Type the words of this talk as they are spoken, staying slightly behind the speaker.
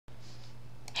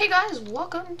Hey guys,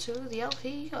 welcome to the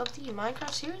LP of the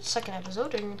Minecraft series, second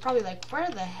episode, and you're probably like, where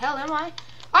the hell am I?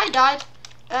 I died,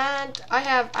 and I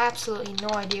have absolutely no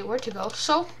idea where to go,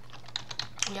 so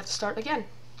we have to start again.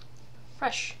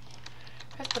 Fresh.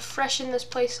 I have to freshen this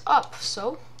place up,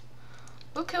 so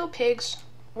we'll kill pigs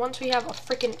once we have a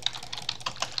freaking...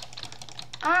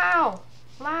 Ow!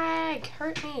 Lag!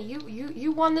 Hurt me.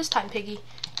 You won this time, piggy.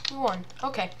 You won.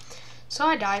 Okay. So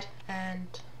I died, and...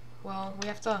 well, we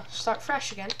have to start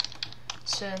fresh again,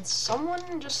 since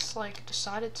someone just like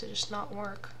decided to just not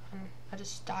work, and I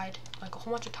just died like a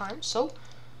whole bunch of times. So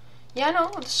yeah, I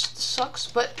know this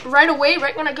sucks, but right away,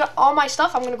 right when I got all my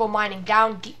stuff, I'm gonna go mining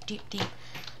down deep,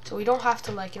 so we don't have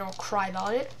to like, you know, cry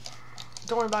about it.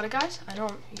 Don't worry about it, guys. I know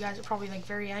you guys are probably like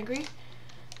very angry,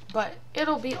 but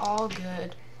it'll be all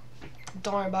good.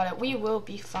 Don't worry about it. We will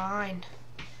be fine.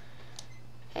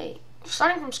 Hey,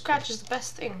 starting from scratch is the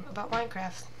best thing about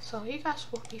Minecraft, so you guys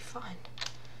will be fine.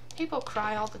 People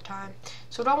cry all the time.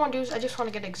 So what I want to do is I just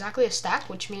want to get exactly a stack,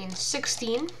 which means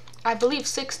 16. I believe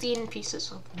 16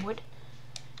 pieces of wood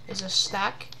is a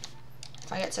stack.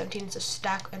 If I get 17, it's a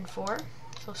stack and 4,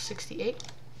 so 68.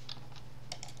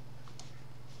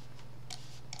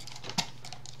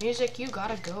 Music, you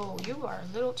gotta go. You are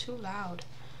a little too loud.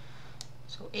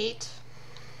 So 8,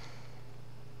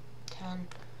 10,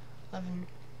 11,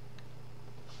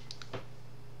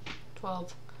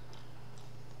 12,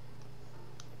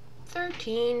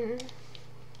 13,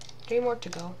 3 more to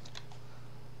go.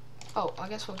 Oh, I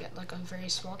guess we'll get like a very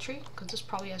small tree, because this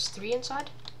probably has 3 inside.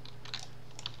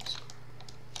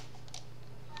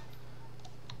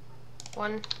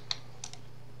 1,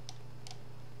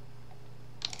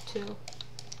 2,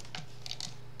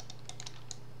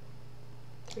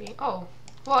 3. Oh,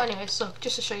 well, anyways, so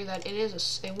just to show you that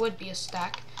it would be a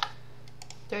stack.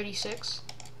 36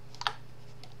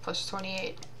 plus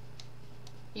 28.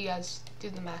 You guys do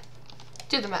the math.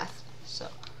 Do the math. So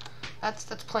that's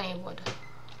plenty of wood.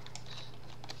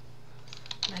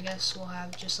 And I guess we'll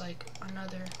have just like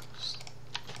another.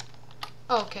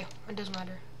 Oh, okay. It doesn't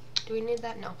matter. Do we need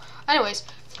that? No. Anyways,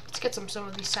 let's get some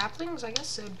of these saplings. I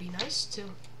guess it would be nice to,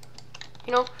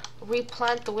 you know,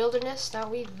 replant the wilderness that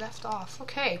we left off.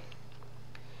 Okay.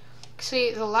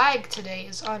 See, the lag today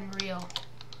is unreal.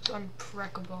 It's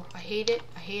unbreakable. I hate it.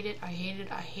 I hate it. I hate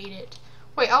it. I hate it.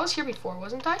 Wait, I was here before,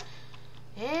 wasn't I?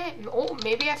 Oh,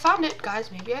 maybe I found it,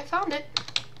 guys. Maybe I found it.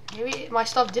 Maybe my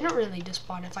stuff didn't really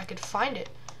despawn. If I could find it,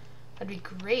 that'd be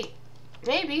great.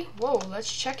 Maybe. Whoa,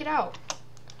 let's check it out.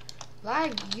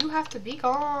 Lag, you have to be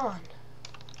gone.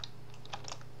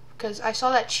 Because I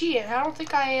saw that tree, and I don't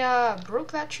think I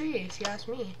broke that tree, if you ask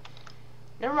me.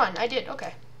 Never mind, I did.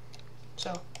 Okay.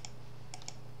 So.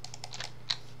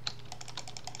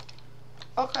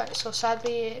 Okay, so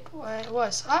sadly it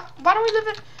was. Why don't we live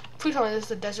in... Please tell me this is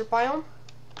the desert biome.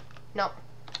 No.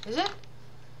 Is it?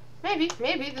 Maybe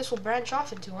this will branch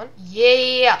off into one.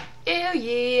 Yeah! Ew,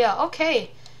 yeah!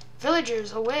 Okay.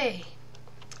 Villagers, away.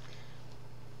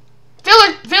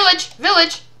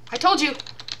 Village! I told you!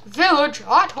 Village!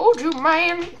 I told you,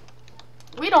 man!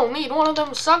 We don't need one of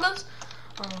them suckers.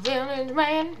 A village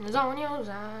man is on your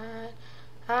side.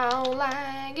 Our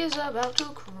lag is about to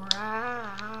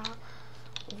cry.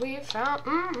 We found,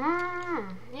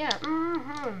 yeah,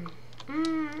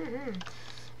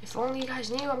 If only you guys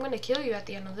knew I'm gonna kill you at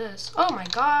the end of this. Oh my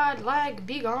god, lag,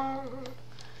 be gone.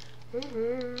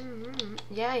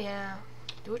 Yeah,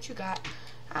 do what you got.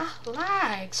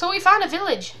 Lag. So we found a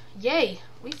village. Yay,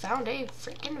 we found a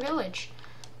freaking village.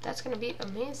 That's gonna be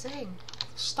amazing.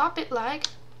 Stop it, lag.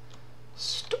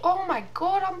 Oh my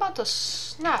god, I'm about to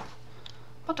snap.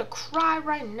 I'm about to cry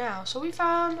right now. So we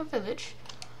found a village.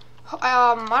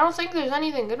 I don't think there's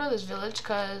anything good with this village,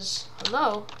 because,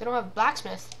 hello, they don't have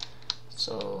blacksmith.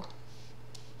 So,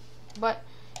 but,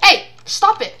 hey,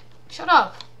 stop it. Shut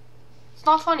up. It's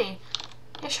not funny.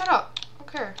 Yeah, shut up. I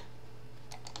don't care.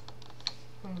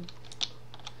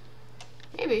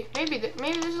 Maybe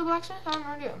this is a blacksmith? I have no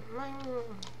idea.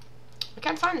 I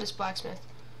can't find this blacksmith.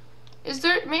 Is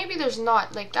there? Maybe there's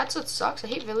not. Like, that's what sucks. I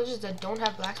hate villages that don't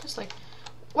have blacksmiths. Like,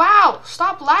 wow,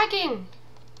 stop lagging.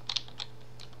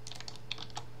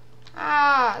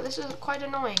 This is quite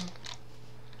annoying.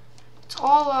 It's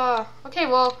all, okay,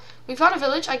 well, we found a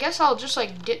village. I guess I'll just,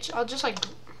 like,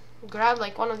 grab,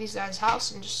 like, one of these guys'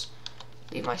 house and just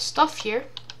leave my stuff here.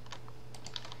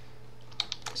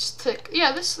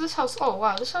 Yeah, this house, oh,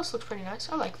 wow, this house looks pretty nice.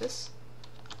 I like this.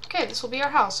 Okay, this will be our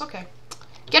house, okay.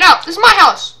 Get out! This is my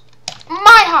house!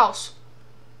 My house!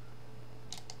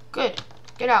 Good.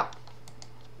 Get out.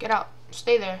 Get out.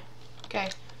 Stay there. Okay.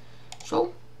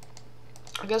 So,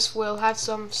 I guess we'll have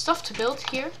some stuff to build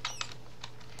here.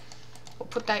 We'll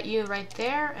put that U right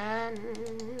there and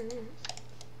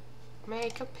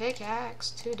make a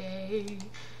pickaxe today.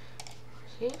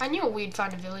 See, I knew we'd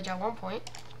find a village at one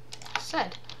point.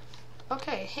 Said.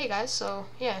 Okay, hey guys, so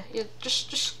yeah, you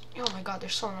just oh my god, they're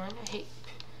so annoying. I hate.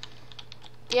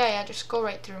 Yeah, just go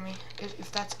right through me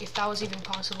if that was even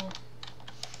possible.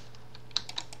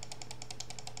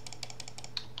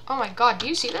 Oh my god, do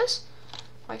you see this?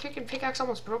 My freaking pickaxe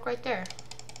almost broke right there.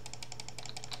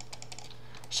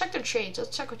 Check the trades.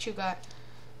 Let's check what you got.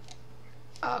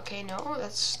 Okay, no,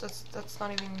 that's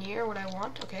not even near what I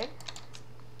want. Okay.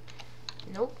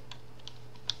 Nope.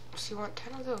 So you want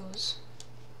 10 of those.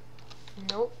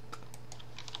 Nope.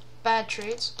 Bad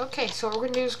trades. Okay, so what we're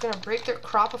gonna do is gonna break their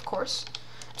crop, of course.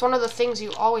 It's one of the things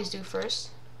you always do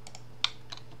first.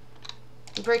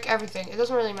 You break everything. It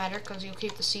doesn't really matter because you'll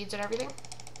keep the seeds and everything.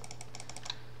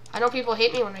 I know people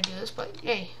hate me when I do this, but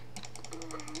hey,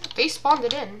 they spawned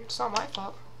it in. It's not my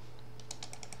fault.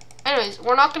 Anyways,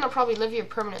 we're not gonna probably live here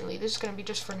permanently. This is gonna be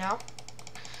just for now.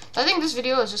 I think this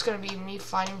video is just gonna be me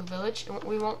finding the village.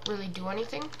 We won't really do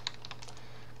anything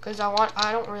because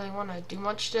I don't really want to do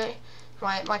much today.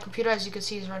 My computer, as you can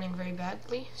see, is running very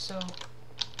badly. So,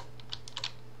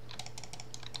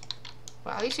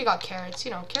 well, at least we got carrots.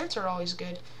 You know, carrots are always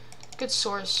good. Good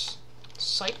source.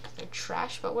 Psych, they're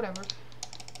trash, but whatever.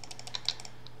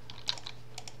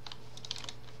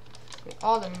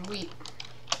 All them wheat.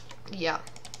 Yeah.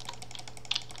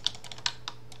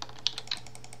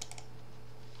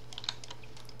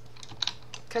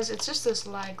 Because it's just this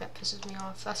lag that pisses me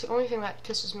off. That's the only thing that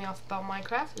pisses me off about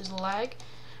Minecraft is the lag.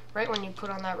 Right when you put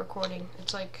on that recording.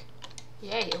 It's like,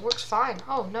 yay, it works fine.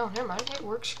 Oh, no, never mind. It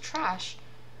works trash.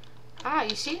 Ah,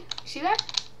 you see? You see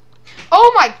that?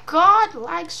 Oh my god,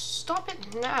 lag, stop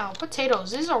it now.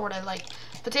 Potatoes, these are what I like.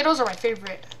 Potatoes are my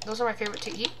favorite. Those are my favorite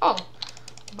to eat. Oh,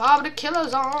 Bob the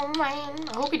Killer's on, man.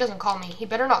 I hope he doesn't call me. He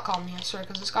better not call me, I swear,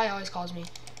 because this guy always calls me.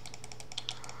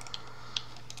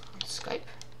 Skype.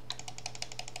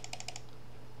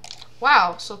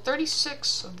 Wow, so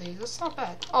 36 of these. That's not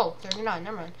bad. Oh, 39,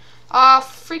 never mind.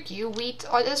 Freak you, wheat.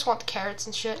 Oh, I just want the carrots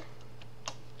and shit.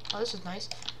 Oh, this is nice.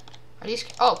 Are these...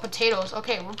 Oh, potatoes.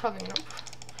 Okay, we're probably gonna...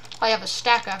 I have a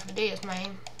stack after days,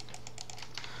 man.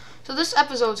 So this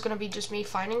episode is gonna be just me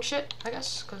finding shit, I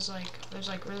guess, because, like, there's,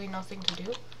 like, really nothing to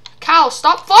do. Cow,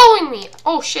 stop following me!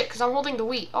 Oh, shit, because I'm holding the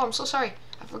wheat. Oh, I'm so sorry.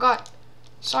 I forgot.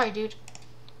 Sorry, dude.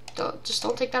 Just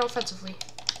don't take that offensively.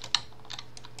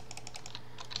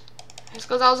 It's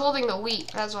because I was holding the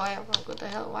wheat. That's why I'm like, what the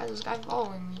hell? Why is this guy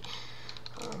following me?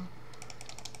 I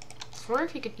wonder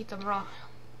if you could eat them raw.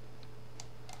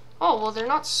 Oh, well, they're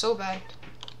not so bad.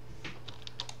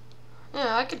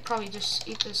 Yeah, I could probably just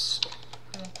eat this.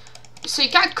 So you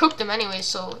can't cook them anyway,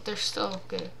 so they're still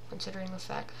good, considering the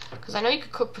fact. Because I know you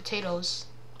could cook potatoes.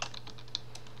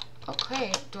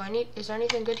 Okay, is there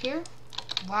anything good here?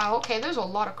 Wow, okay, there's a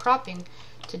lot of cropping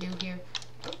to do here.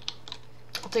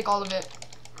 I'll take all of it.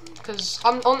 Because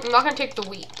I'm not going to take the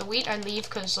wheat. The wheat I leave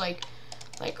because, like,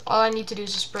 all I need to do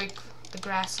is just break the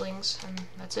grasslings, and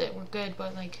that's it. We're good,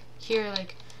 but, here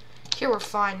we're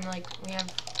fine. Like, we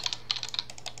have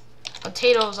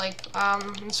potatoes,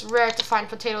 it's rare to find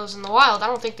potatoes in the wild. I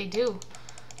don't think they do.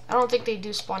 I don't think they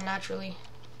do spawn naturally,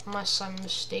 unless I'm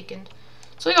mistaken.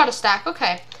 So we got a stack.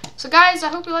 Okay. So, guys, I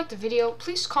hope you liked the video.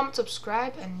 Please comment,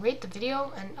 subscribe, and rate the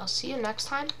video, and I'll see you next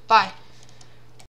time. Bye.